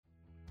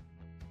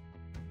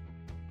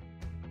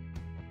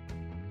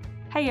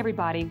Hey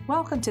everybody,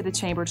 welcome to the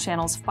Chamber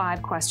Channel's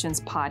 5 Questions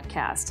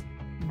podcast.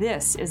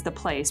 This is the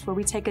place where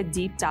we take a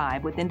deep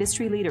dive with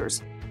industry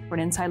leaders for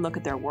an inside look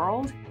at their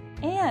world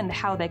and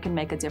how they can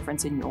make a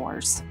difference in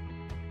yours.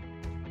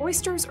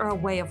 Oysters are a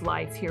way of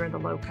life here in the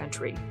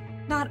Lowcountry.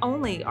 Not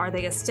only are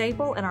they a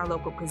staple in our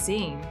local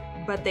cuisine,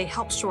 but they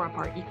help shore up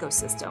our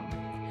ecosystem.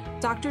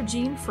 Dr.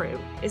 Fruh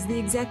is the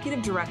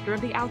executive director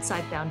of the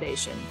Outside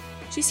Foundation.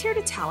 She's here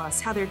to tell us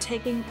how they're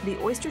taking the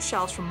oyster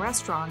shells from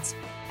restaurants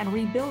and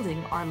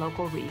rebuilding our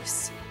local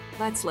reefs.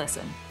 Let's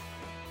listen.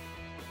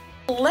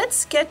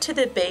 Let's get to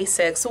the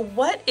basics.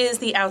 What is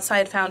the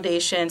Outside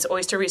Foundation's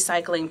oyster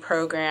recycling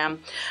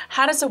program?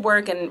 How does it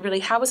work, and really,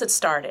 how was it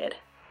started?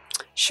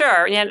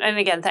 Sure. And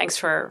again, thanks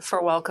for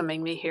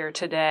welcoming me here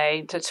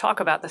today to talk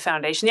about the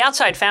foundation. The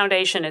Outside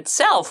Foundation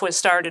itself was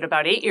started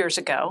about 8 years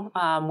ago.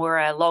 We're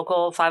a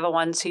local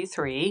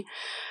 501c3.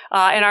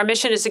 And our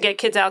mission is to get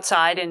kids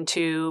outside and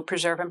to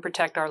preserve and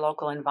protect our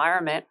local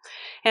environment.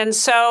 And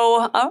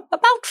so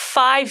about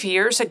 5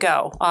 years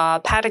ago,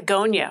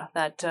 Patagonia,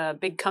 that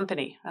big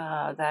company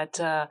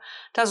that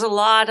does a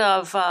lot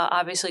of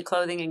obviously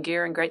clothing and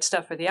gear and great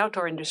stuff for the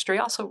outdoor industry,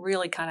 also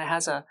really kind of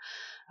has a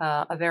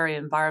very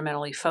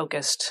environmentally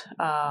focused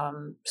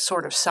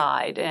sort of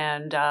side.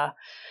 And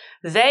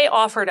they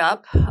offered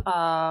up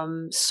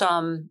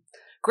some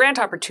grant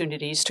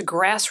opportunities to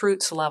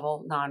grassroots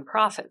level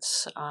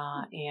nonprofits.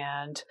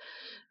 And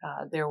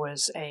there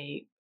was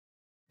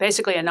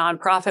basically a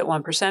nonprofit,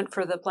 1%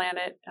 for the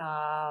Planet,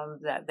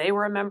 that they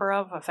were a member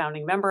of, a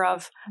founding member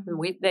of.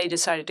 They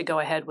decided to go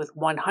ahead with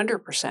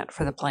 100%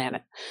 for the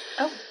Planet.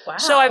 Oh, wow.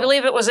 So I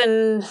believe it was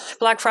in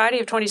Black Friday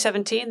of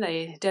 2017,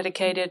 they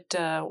dedicated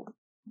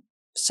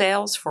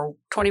sales for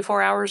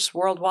 24 hours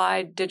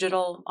worldwide,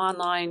 digital,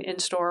 online,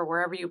 in-store,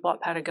 wherever you bought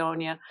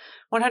Patagonia.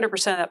 100%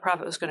 of that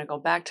profit was going to go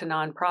back to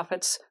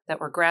nonprofits that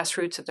were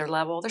grassroots at their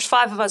level. There's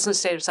 5 of us in the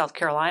state of South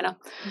Carolina.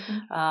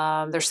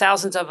 Mm-hmm. There's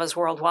thousands of us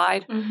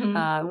worldwide.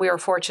 Mm-hmm. We were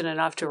fortunate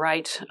enough to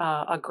write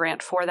a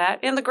grant for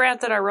that. And the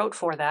grant that I wrote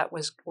for that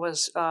was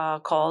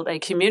called a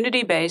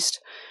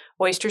community-based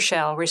oyster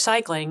shell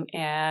recycling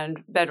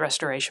and bed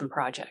restoration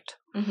project.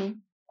 Mm-hmm.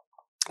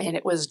 And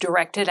it was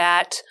directed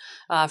at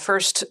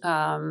first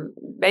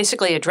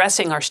basically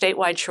addressing our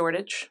statewide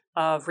shortage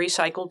of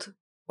recycled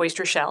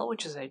oyster shell,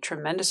 which is a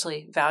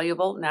tremendously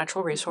valuable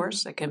natural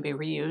resource that can be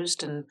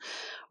reused in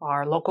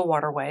our local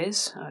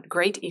waterways, a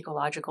great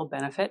ecological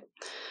benefit.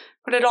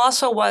 But it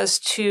also was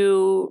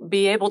to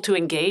be able to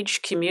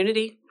engage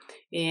community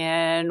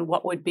in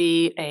what would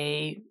be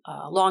a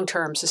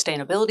long-term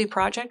sustainability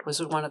project,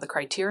 was one of the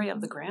criteria of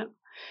the grant.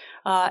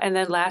 And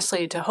then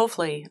lastly, to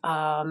hopefully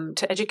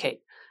to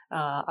educate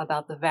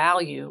about the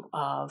value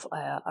of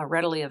a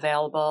readily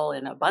available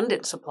and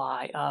abundant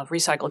supply of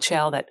recycled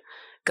shell that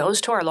goes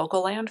to our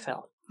local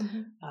landfill.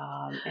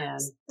 Mm-hmm.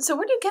 So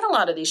where do you get a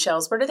lot of these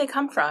shells? Where do they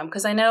come from?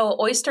 Because I know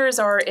oysters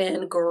are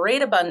in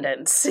great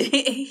abundance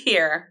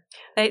here.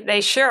 They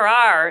sure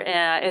are.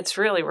 It's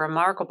really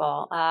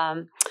remarkable.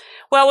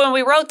 Well, when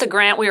we wrote the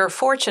grant, we were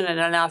fortunate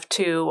enough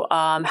to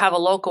have a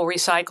local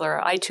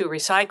recycler, I2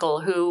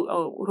 Recycle,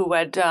 who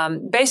had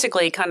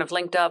basically kind of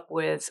linked up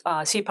with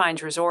Sea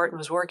Pines Resort and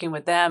was working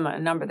with them on a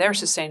number of their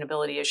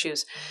sustainability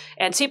issues.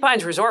 And Sea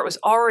Pines Resort was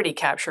already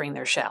capturing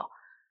their shell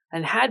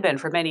and had been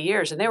for many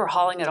years, and they were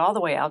hauling it all the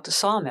way out to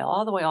Sawmill,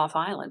 all the way off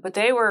island. But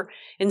they were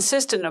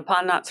insistent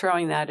upon not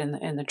throwing that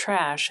in the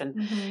trash.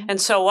 And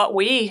so what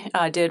we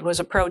did was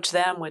approach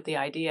them with the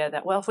idea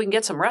that, well, if we can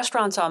get some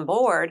restaurants on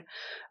board,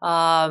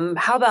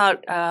 how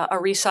about a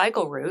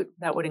recycle route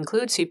that would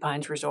include Sea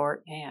Pines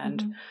Resort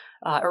and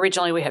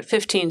originally, we had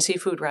 15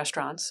 seafood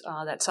restaurants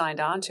that signed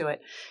on to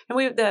it.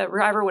 And the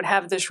driver would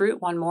have this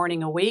route one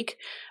morning a week.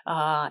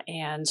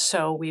 And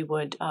so we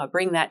would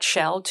bring that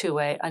shell to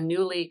a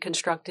newly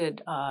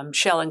constructed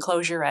shell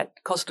enclosure at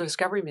Coastal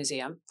Discovery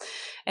Museum.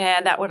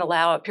 And that would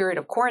allow a period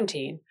of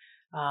quarantine.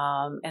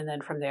 And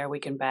then from there, we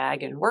can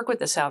bag and work with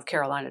the South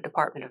Carolina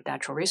Department of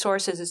Natural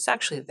Resources. It's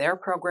actually their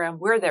program.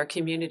 We're their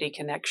community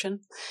connection.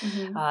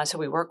 Mm-hmm. So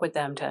we work with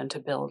them to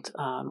build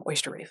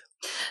Oyster Reef.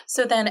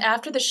 So then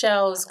after the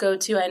shells go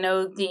to, I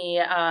know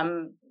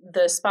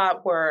the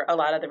spot where a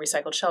lot of the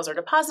recycled shells are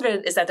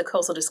deposited is at the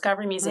Coastal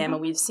Discovery Museum. Mm-hmm.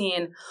 And we've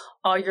seen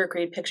all your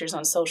great pictures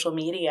on social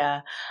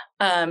media.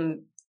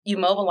 You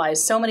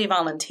mobilize so many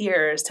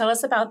volunteers. Tell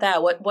us about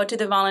that. What do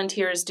the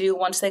volunteers do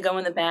once they go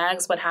in the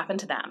bags? What happened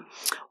to them?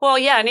 Well,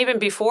 yeah, and even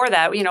before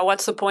that,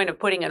 what's the point of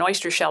putting an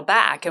oyster shell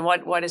back, and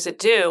what does it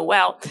do?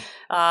 Well,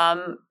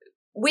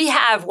 we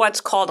have what's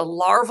called a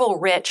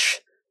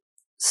larval-rich,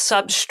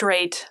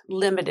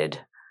 substrate-limited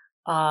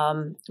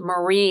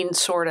marine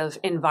sort of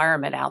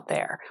environment out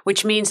there,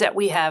 which means that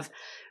we have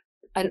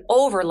an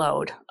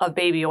overload of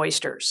baby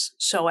oysters.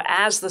 So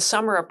as the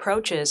summer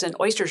approaches and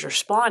oysters are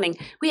spawning,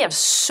 we have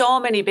so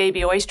many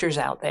baby oysters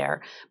out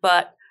there,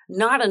 but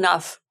not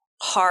enough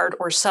hard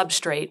or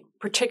substrate,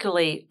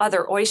 particularly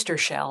other oyster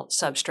shell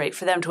substrate,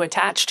 for them to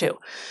attach to.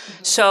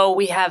 Mm-hmm. So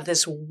we have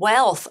this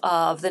wealth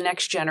of the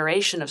next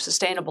generation of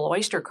sustainable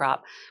oyster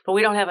crop, but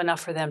we don't have enough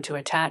for them to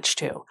attach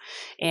to.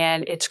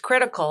 And it's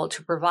critical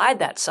to provide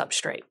that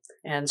substrate.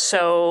 And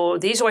so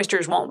these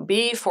oysters won't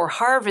be for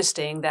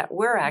harvesting that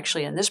we're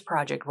actually in this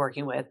project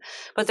working with,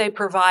 but they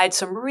provide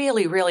some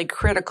really, really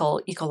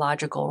critical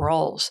ecological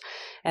roles.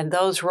 And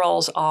those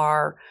roles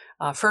are,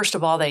 first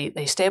of all,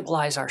 they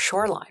stabilize our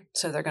shoreline.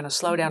 So they're going to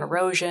slow down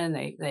erosion.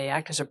 They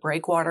act as a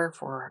breakwater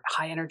for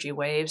high energy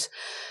waves.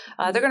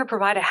 They're going to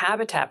provide a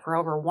habitat for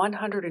over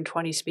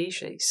 120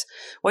 species.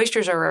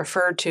 Oysters are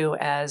referred to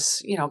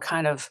as,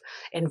 kind of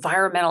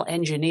environmental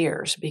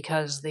engineers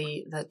because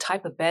the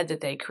type of bed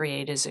that they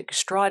create is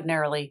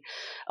extraordinarily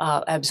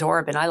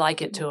absorbent. I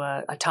like it to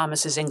a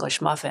Thomas's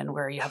English muffin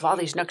where you have all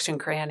these nooks and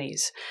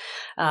crannies.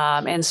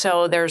 And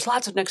so there's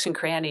lots of nooks and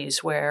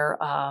crannies where,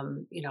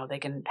 they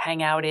can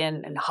hang out in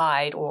and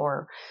hide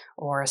or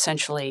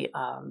essentially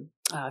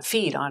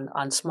feed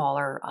on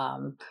smaller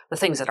the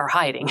things that are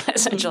hiding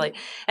essentially.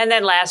 And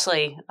then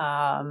lastly,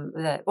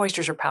 the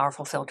oysters are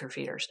powerful filter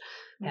feeders.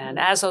 And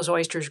as those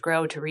oysters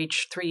grow to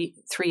reach three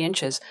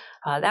inches,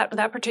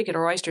 that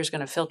particular oyster is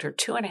going to filter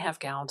 2.5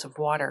 gallons of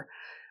water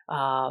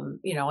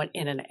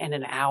in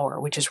an hour,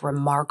 which is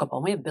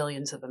remarkable. We have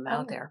billions of them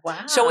out there.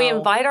 Wow. So we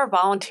invite our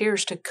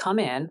volunteers to come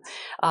in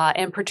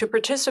and to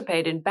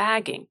participate in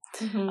bagging.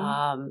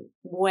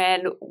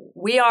 When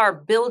we are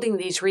building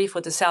these reefs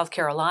with the South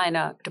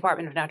Carolina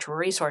Department of Natural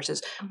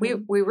Resources, we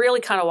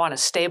really kind of want to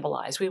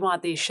stabilize. We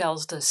want these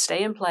shells to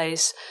stay in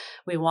place.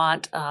 We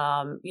want,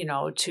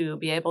 to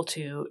be able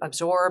to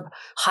absorb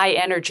high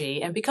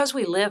energy. And because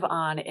we live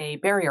on a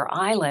barrier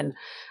island,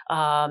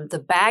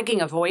 the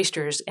bagging of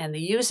oysters and the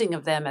using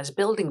of them as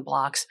building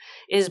blocks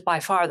is by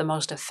far the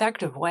most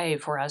effective way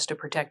for us to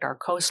protect our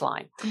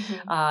coastline.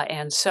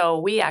 And so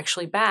we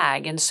actually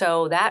bag. And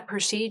so that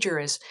procedure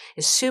is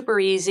super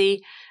easy.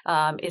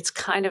 It's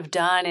kind of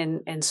done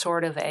in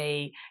sort of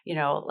a,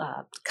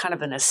 kind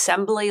of an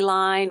assembly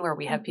line where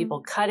we have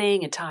people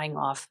cutting and tying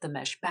off the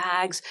mesh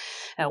bags.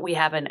 We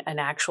have an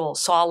actual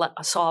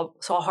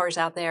sawhorse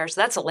out there.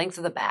 So that's the length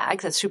of the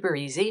bag. That's super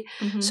easy.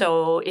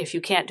 So if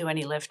you can't do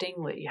any lifting,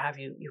 you have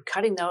you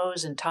cutting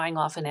those and tying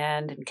off an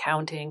end and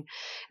counting.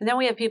 And then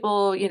we have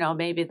people,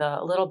 maybe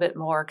a little bit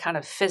more kind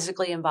of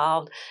physically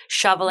involved,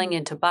 shoveling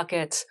into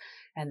buckets.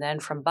 And then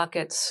from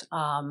buckets,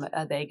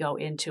 they go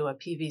into a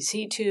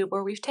PVC tube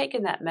where we've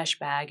taken that mesh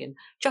bag and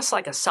just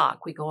like a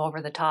sock, we go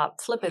over the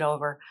top, flip it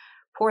over,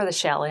 pour the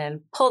shell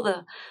in, pull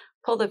the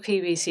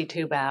PVC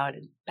tube out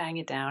and bang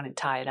it down and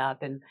tie it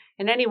up. And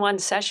in any one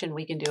session,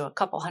 we can do a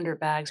couple hundred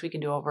bags. We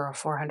can do over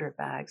 400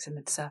 bags. And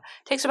it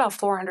takes about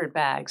 400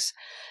 bags.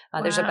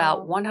 There's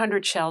about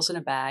 100 shells in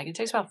a bag. It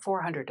takes about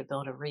 400 to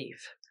build a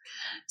reef.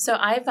 So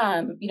I've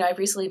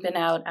recently been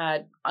out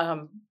at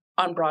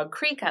on Broad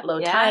Creek at low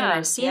tide, and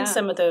I've seen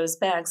some of those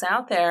bags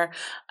out there.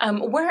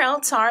 Where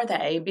else are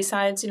they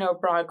besides,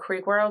 Broad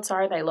Creek? Where else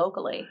are they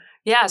locally?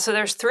 Yeah, so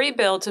there's 3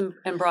 builds in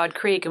Broad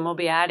Creek, and we'll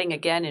be adding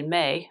again in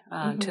May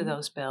to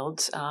those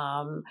builds.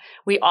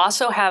 We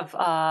also have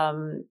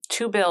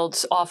 2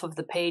 builds off of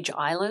the Page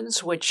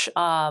Islands, which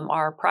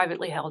are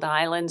privately held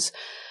islands,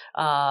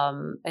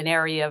 an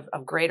area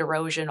of great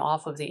erosion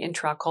off of the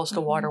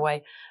intracoastal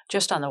waterway,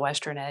 just on the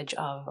western edge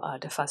of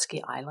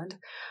Defusky Island.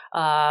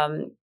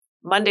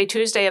 Monday,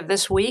 Tuesday of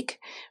this week,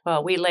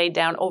 we laid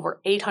down over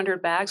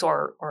 800 bags,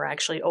 or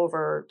actually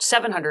over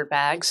 700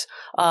 bags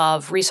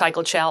of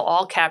recycled shell,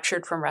 all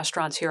captured from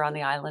restaurants here on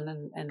the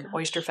island and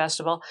Oyster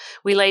Festival.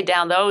 We laid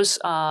down those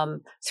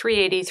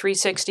 380,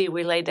 360.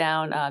 We laid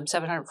down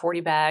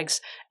 740 bags,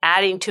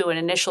 adding to an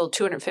initial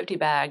 250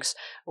 bags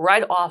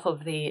right off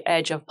of the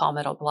edge of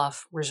Palmetto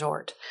Bluff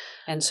Resort.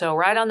 And so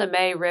right on the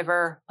May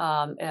River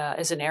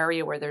is an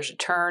area where there's a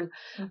turn.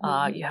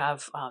 You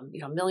have,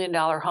 $1 million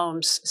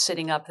homes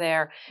sitting up there.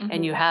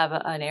 And you have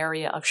an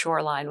area of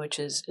shoreline, which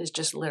is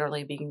just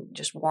literally being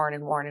just worn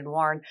and worn and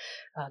worn.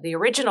 The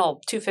original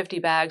 250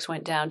 bags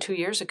went down 2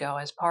 years ago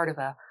as part of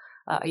a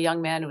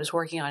young man who was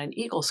working on an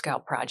Eagle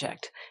Scout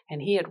project.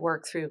 And he had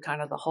worked through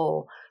kind of the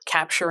whole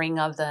capturing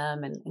of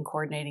them and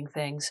coordinating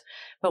things.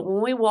 But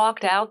when we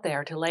walked out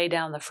there to lay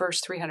down the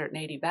first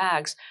 380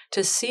 bags,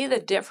 to see the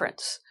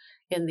difference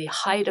in the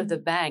height of the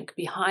bank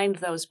behind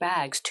those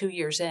bags 2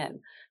 years in,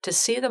 to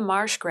see the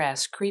marsh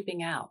grass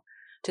creeping out,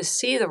 to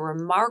see the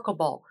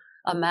remarkable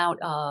amount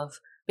of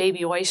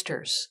baby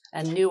oysters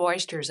and new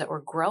oysters that were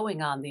growing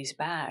on these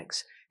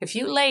bags. If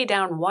you lay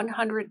down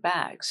 100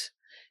 bags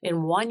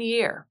in 1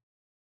 year,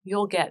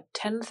 you'll get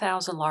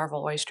 10,000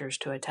 larval oysters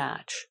to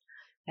attach.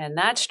 And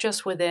that's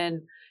just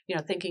within,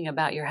 thinking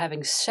about you're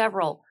having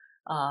several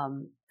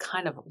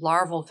kind of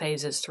larval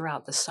phases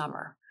throughout the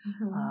summer.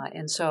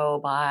 And so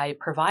by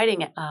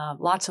providing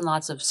lots and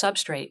lots of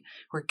substrate,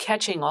 we're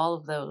catching all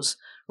of those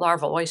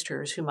larval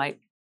oysters who might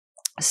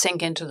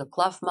sink into the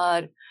pluff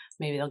mud,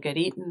 maybe they'll get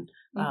eaten,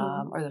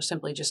 or they'll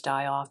simply just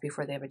die off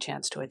before they have a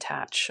chance to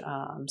attach.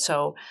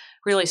 So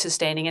really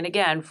sustaining, and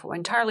again,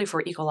 entirely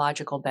for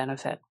ecological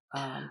benefit.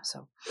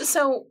 So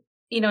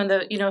in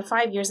the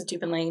 5 years that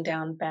you've been laying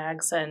down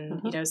bags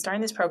and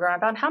starting this program,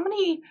 about how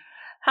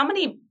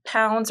many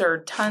pounds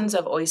or tons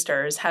of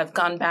oysters have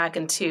gone back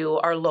into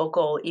our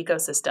local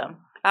ecosystem?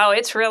 Oh,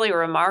 it's really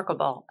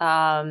remarkable.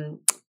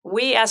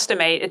 we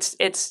estimate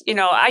it's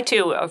I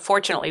too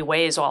fortunately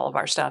weighs all of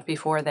our stuff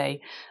before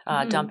they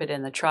dump it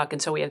in the truck,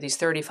 and so we have these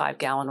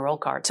 35-gallon roll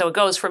carts. So it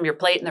goes from your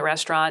plate in the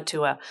restaurant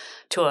to a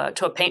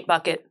paint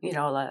bucket,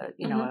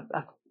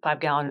 a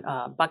 5-gallon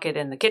bucket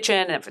in the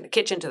kitchen, and from the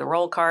kitchen to the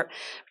roll cart.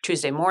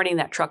 Tuesday morning,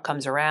 that truck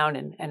comes around,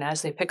 and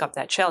as they pick up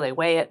that shell, they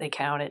weigh it, they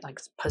count it, like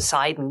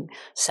Poseidon,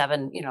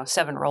 7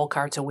 roll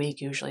carts a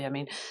week usually. I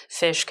mean,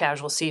 fish,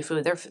 casual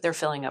seafood, they're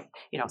filling up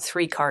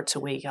 3 carts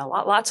a week,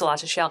 lots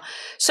of shell.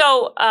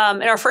 So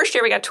in our first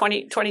year, we got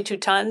 22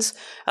 tons.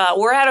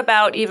 We're at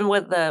about, even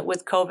with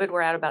COVID, we're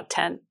at about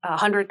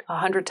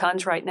 100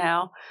 tons right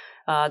now.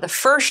 The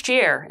first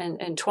year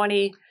in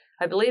 20.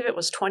 I believe it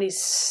was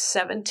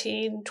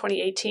 2018,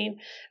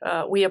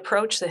 we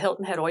approached the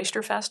Hilton Head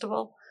Oyster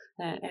Festival,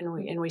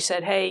 and we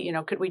said, hey,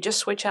 could we just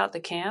switch out the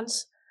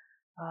cans?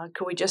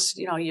 Could we just,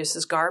 use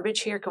this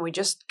garbage here? Can we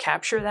just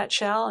capture that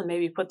shell and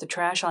maybe put the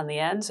trash on the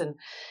ends?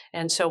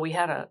 And so we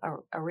had a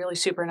really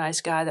super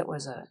nice guy that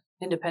was a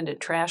independent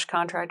trash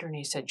contractor, and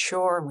he said,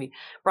 sure. And we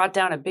brought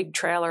down a big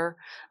trailer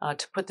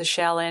to put the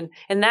shell in.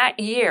 And that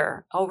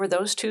year, over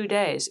those 2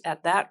 days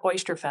at that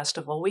oyster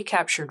festival, we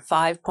captured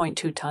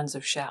 5.2 tons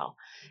of shell,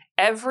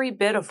 every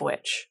bit of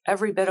which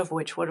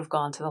would have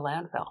gone to the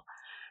landfill.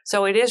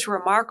 So it is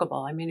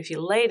remarkable. I mean, if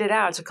you laid it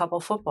out, it's a couple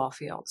football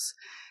fields.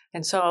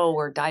 And so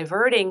we're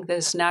diverting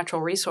this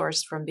natural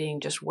resource from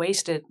being just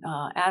wasted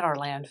at our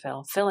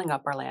landfill, filling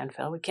up our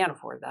landfill. We can't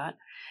afford that.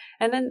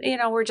 And then,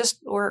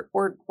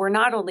 we're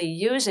not only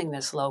using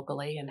this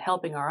locally and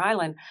helping our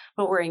island,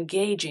 but we're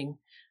engaging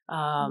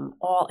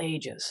all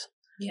ages.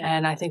 Yeah.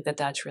 And I think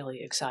that's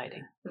really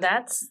exciting.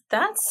 That's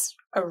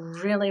a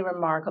really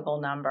remarkable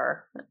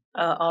number.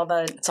 All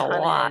the it's tonnage.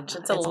 A lot.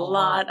 It's a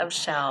lot of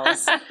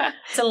shells.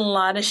 It's a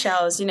lot of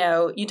shells.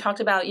 You talked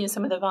about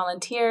some of the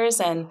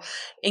volunteers and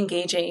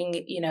engaging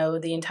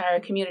the entire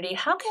community.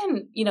 How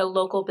can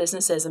local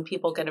businesses and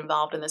people get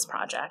involved in this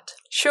project?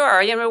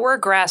 Sure. We're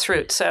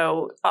grassroots,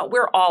 so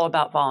we're all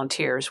about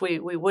volunteers. We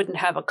wouldn't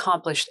have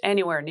accomplished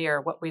anywhere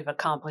near what we've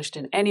accomplished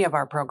in any of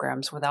our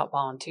programs without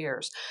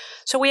volunteers.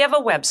 So we have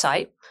a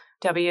website,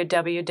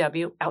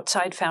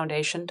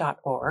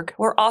 www.outsidefoundation.org.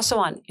 We're also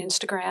on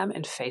Instagram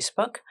and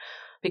Facebook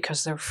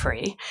because they're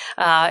free,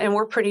 and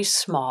we're pretty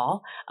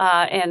small.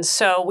 And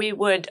so we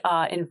would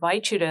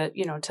invite you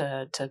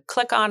to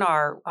click on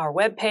our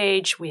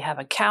webpage. We have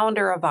a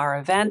calendar of our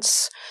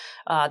events.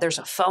 There's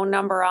a phone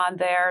number on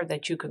there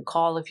that you can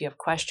call if you have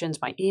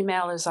questions. My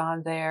email is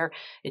on there.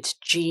 It's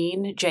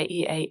Jean,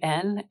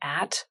 Jean,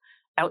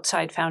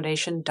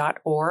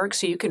 @outsidefoundation.org.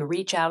 So you can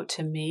reach out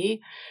to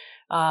me.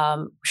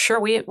 Sure,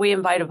 we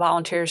invite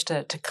volunteers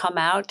to come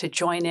out, to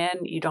join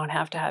in. You don't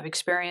have to have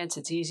experience.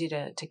 It's easy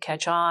to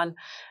catch on.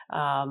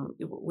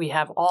 We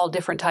have all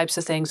different types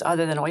of things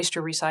other than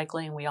oyster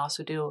recycling. We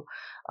also do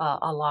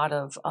a lot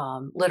of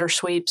litter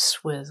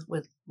sweeps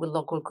with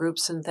local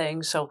groups and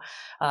things. So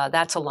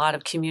that's a lot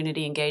of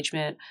community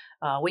engagement.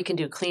 We can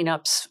do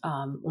cleanups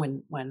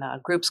when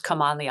groups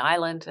come on the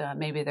island.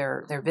 Maybe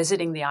they're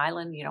visiting the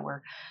island.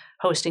 We're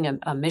hosting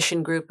a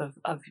mission group of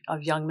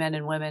young men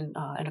and women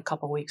in a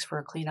couple weeks for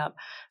a cleanup.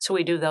 So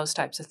we do those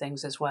types of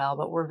things as well.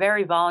 But we're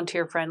very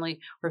volunteer friendly.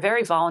 We're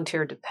very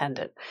volunteer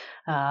dependent.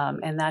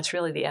 And that's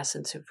really the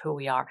essence of who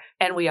we are.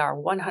 And we are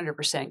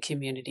 100%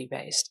 community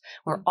based.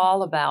 We're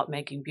all about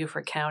making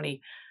Beaufort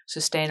County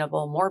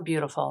sustainable, more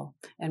beautiful,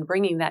 and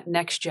bringing that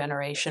next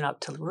generation up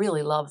to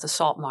really love the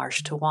salt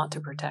marsh, to want to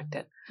protect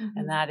it. Mm-hmm.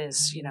 And that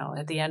is,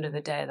 at the end of the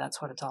day, that's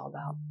what it's all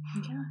about.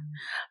 Yeah.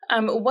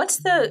 What's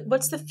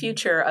the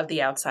future of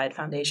the Outside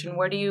Foundation?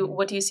 What do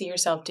you see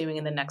yourself doing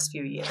in the next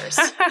few years?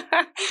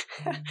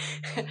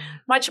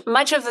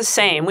 Much of the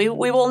same. We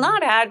will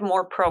not add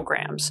more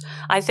programs.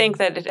 I think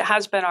that it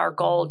has been our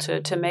goal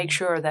to make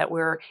sure that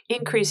we're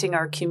increasing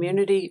our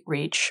community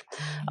reach.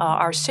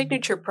 Our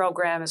signature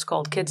program is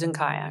called Kids in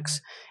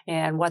Kayaks.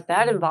 And what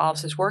that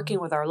involves is working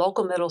with our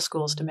local middle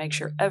schools to make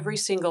sure every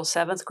single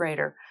 7th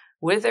grader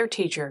with their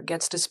teacher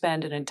gets to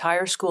spend an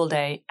entire school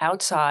day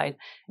outside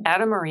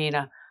at a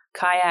marina,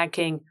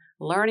 kayaking,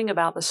 learning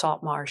about the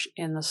salt marsh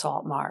in the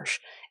salt marsh.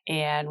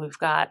 And we've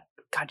got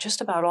just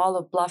about all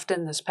of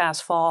Bluffton this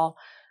past fall.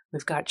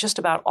 We've got just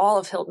about all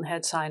of Hilton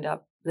Head signed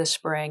up this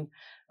spring.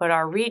 But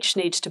our reach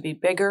needs to be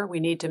bigger. We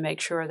need to make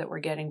sure that we're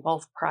getting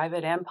both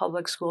private and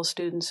public school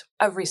students,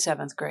 every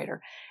 7th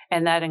grader.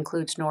 And that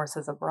includes north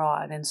of the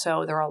Broad. And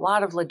so there are a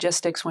lot of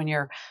logistics when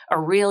you're a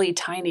really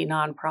tiny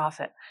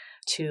nonprofit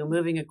to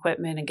moving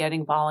equipment and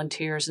getting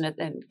volunteers.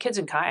 And Kids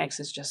in Kayaks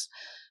is just,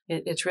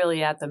 it's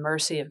really at the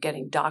mercy of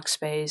getting dock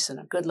space and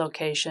a good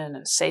location,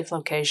 a safe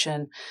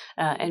location,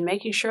 and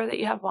making sure that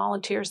you have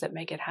volunteers that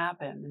make it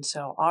happen. And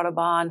so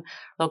Audubon,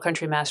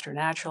 Lowcountry Master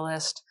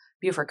Naturalist,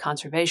 Beaufort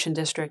Conservation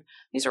District,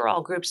 these are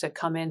all groups that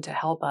come in to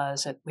help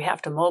us. We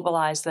have to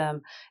mobilize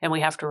them, and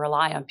we have to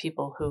rely on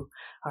people who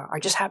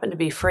are just happen to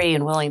be free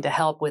and willing to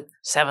help with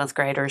 7th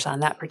graders on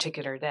that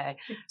particular day.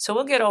 So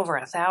we'll get over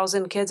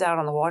 1,000 kids out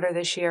on the water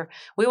this year.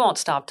 We won't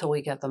stop till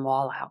we get them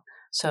all out.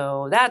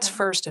 So that's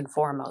first and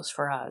foremost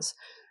for us.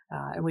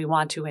 And we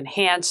want to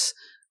enhance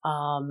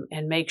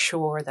and make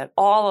sure that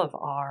all of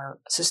our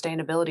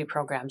sustainability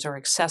programs are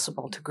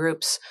accessible to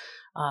groups.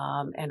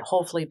 And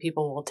hopefully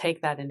people will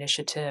take that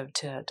initiative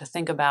to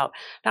think about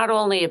not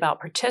only about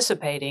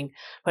participating,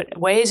 but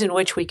ways in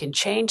which we can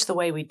change the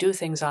way we do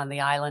things on the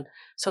island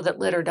so that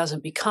litter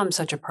doesn't become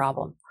such a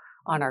problem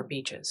on our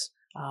beaches.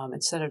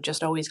 Instead of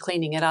just always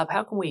cleaning it up,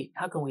 how can we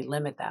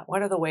limit that?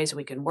 What are the ways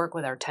we can work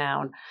with our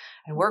town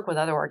and work with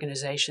other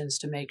organizations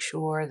to make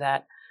sure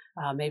that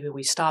maybe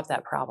we stop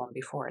that problem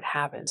before it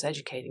happens,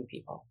 educating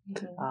people.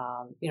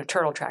 Mm-hmm.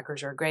 Turtle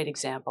trackers are a great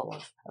example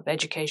of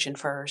education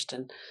first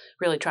and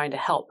really trying to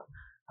help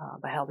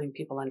by helping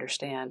people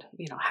understand,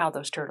 how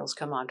those turtles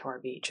come onto our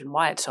beach and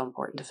why it's so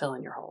important to fill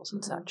in your holes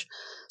and such.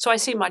 So I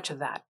see much of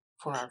that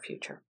for our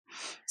future.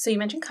 So you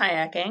mentioned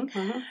kayaking.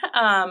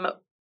 Mm-hmm.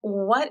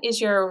 What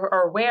is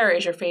where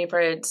is your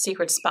favorite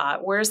secret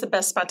spot? Where's the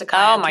best spot to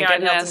kayak? Oh my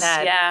goodness.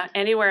 Yeah.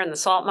 Anywhere in the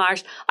salt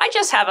marsh. I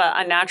just have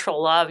a natural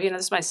love. This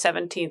is my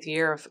 17th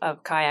year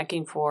of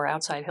kayaking for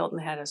outside Hilton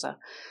Head as a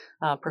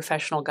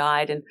professional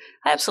guide. And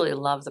I absolutely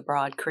love the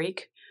Broad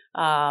Creek.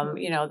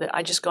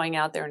 I just going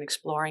out there and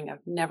exploring.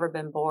 I've never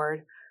been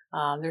bored.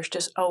 There's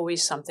just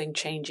always something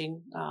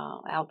changing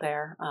out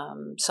there,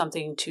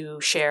 something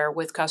to share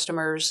with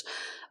customers.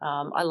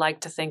 I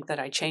like to think that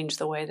I change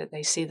the way that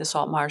they see the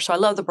salt marsh. So I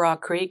love the Broad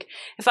Creek.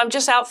 If I'm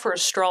just out for a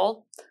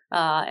stroll,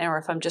 or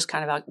if I'm just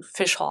kind of out in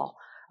Fish Hall,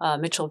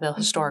 Mitchellville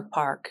Historic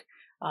Park,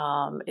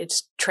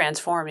 it's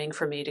transforming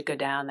for me to go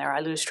down there. I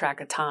lose track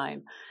of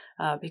time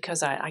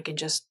because I can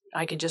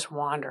just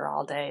wander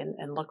all day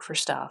and look for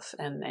stuff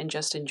and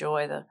just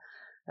enjoy the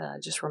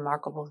just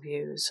remarkable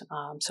views.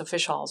 So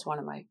Fish Hall is one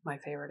of my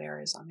favorite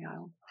areas on the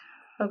island.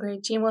 Oh,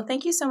 great, Jean. Well,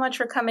 thank you so much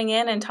for coming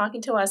in and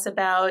talking to us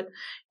about,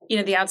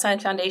 the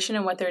Outside Foundation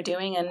and what they're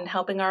doing and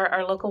helping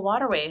our local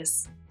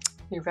waterways.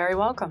 You're very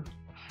welcome.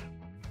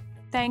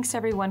 Thanks,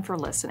 everyone, for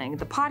listening.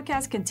 The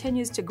podcast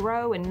continues to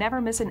grow, and never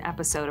miss an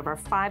episode of our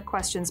 5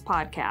 Questions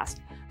podcast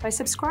by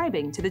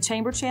subscribing to the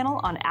Chamber channel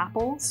on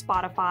Apple,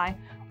 Spotify,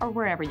 or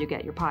wherever you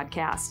get your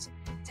podcasts.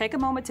 Take a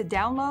moment to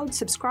download,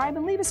 subscribe,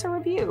 and leave us a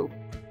review.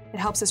 It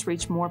helps us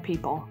reach more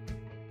people.